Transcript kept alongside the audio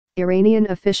Iranian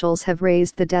officials have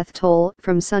raised the death toll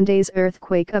from Sunday's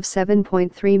earthquake of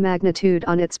 7.3 magnitude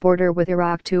on its border with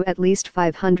Iraq to at least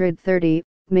 530,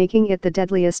 making it the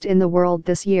deadliest in the world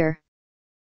this year.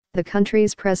 The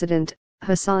country's president,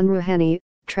 Hassan Rouhani,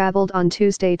 traveled on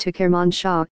Tuesday to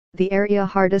Kermanshah, the area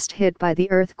hardest hit by the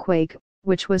earthquake,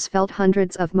 which was felt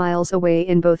hundreds of miles away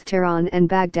in both Tehran and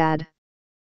Baghdad.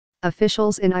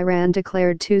 Officials in Iran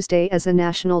declared Tuesday as a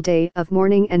national day of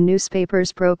mourning, and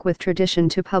newspapers broke with tradition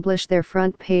to publish their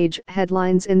front-page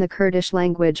headlines in the Kurdish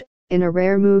language, in a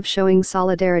rare move showing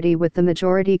solidarity with the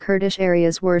majority Kurdish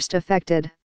areas worst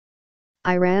affected.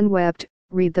 Iran wept,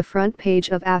 read the front page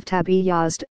of Aftabi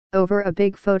Yazd, over a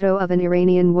big photo of an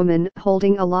Iranian woman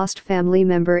holding a lost family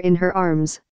member in her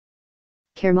arms.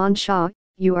 Kermanshah,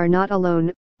 you are not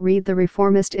alone, read the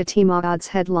reformist Itimad's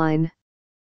headline.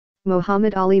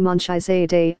 Mohammad Ali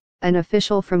Manshizadeh, an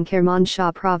official from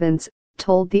Kermanshah province,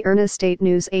 told the IRNA state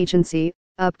news agency,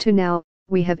 up to now,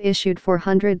 we have issued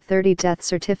 430 death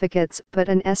certificates, but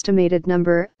an estimated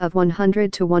number of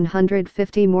 100 to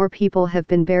 150 more people have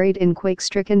been buried in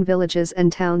quake-stricken villages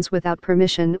and towns without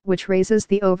permission, which raises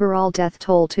the overall death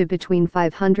toll to between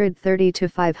 530 to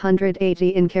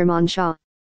 580 in Kermanshah.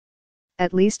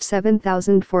 At least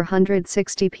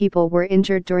 7,460 people were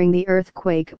injured during the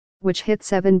earthquake, which hit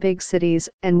 7 big cities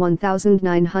and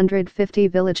 1,950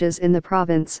 villages in the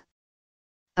province.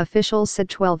 Officials said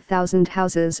 12,000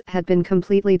 houses had been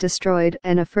completely destroyed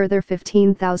and a further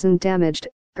 15,000 damaged,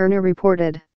 IRNA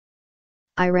reported.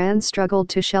 Iran struggled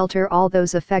to shelter all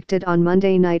those affected on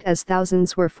Monday night as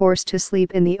thousands were forced to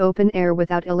sleep in the open air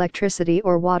without electricity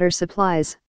or water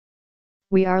supplies.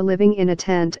 We are living in a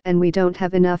tent and we don't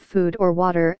have enough food or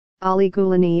water, Ali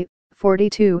Gulani,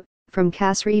 42, from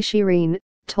Kasri Shirin,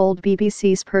 told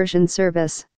BBC's Persian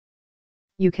service.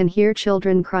 You can hear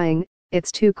children crying,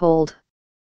 it's too cold.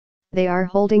 They are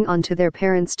holding on to their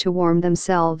parents to warm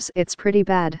themselves, it's pretty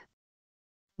bad.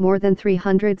 More than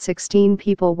 316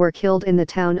 people were killed in the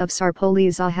town of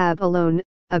Sarpoli Zahab alone,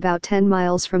 about 10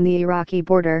 miles from the Iraqi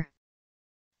border.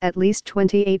 At least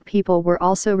 28 people were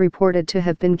also reported to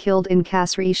have been killed in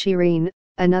Kasri Shirin,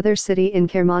 another city in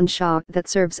Kermanshah that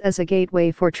serves as a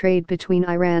gateway for trade between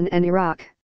Iran and Iraq.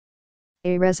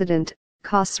 A resident,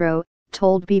 Khosrow,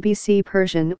 told BBC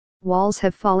Persian, walls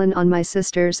have fallen on my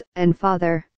sisters and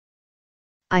father.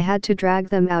 I had to drag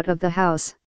them out of the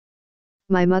house.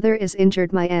 My mother is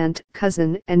injured, my aunt,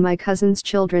 cousin, and my cousin's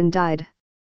children died.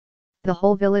 The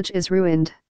whole village is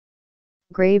ruined.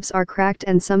 Graves are cracked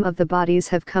and some of the bodies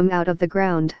have come out of the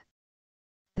ground.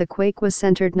 The quake was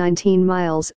centered 19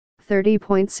 miles,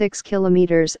 30.6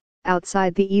 kilometers,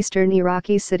 outside the eastern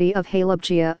Iraqi city of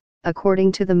Halabja,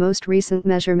 according to the most recent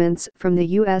measurements from the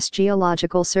U.S.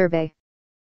 Geological Survey.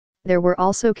 There were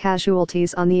also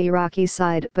casualties on the Iraqi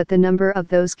side, but the number of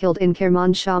those killed in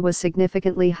Kermanshah was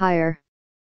significantly higher.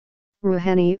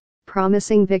 Rouhani,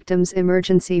 promising victims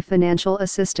emergency financial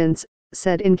assistance,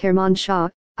 said in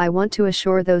Kermanshah, I want to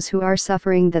assure those who are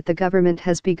suffering that the government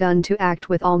has begun to act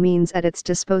with all means at its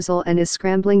disposal and is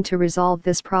scrambling to resolve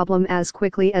this problem as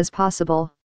quickly as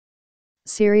possible.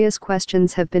 Serious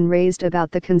questions have been raised about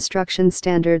the construction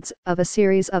standards of a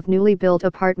series of newly built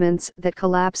apartments that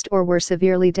collapsed or were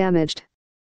severely damaged.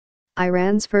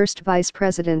 Iran's first vice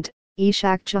president,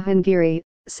 Ishaq Jahangiri,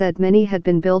 said many had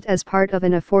been built as part of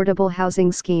an affordable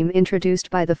housing scheme introduced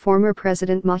by the former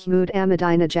president Mahmoud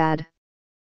Ahmadinejad.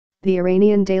 The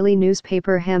Iranian daily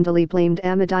newspaper Hamdali blamed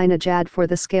Ahmadinejad for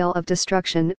the scale of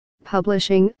destruction,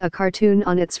 publishing a cartoon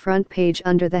on its front page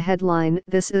under the headline,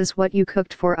 "This is what you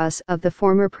cooked for us," of the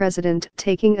former president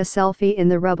taking a selfie in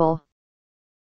the rubble.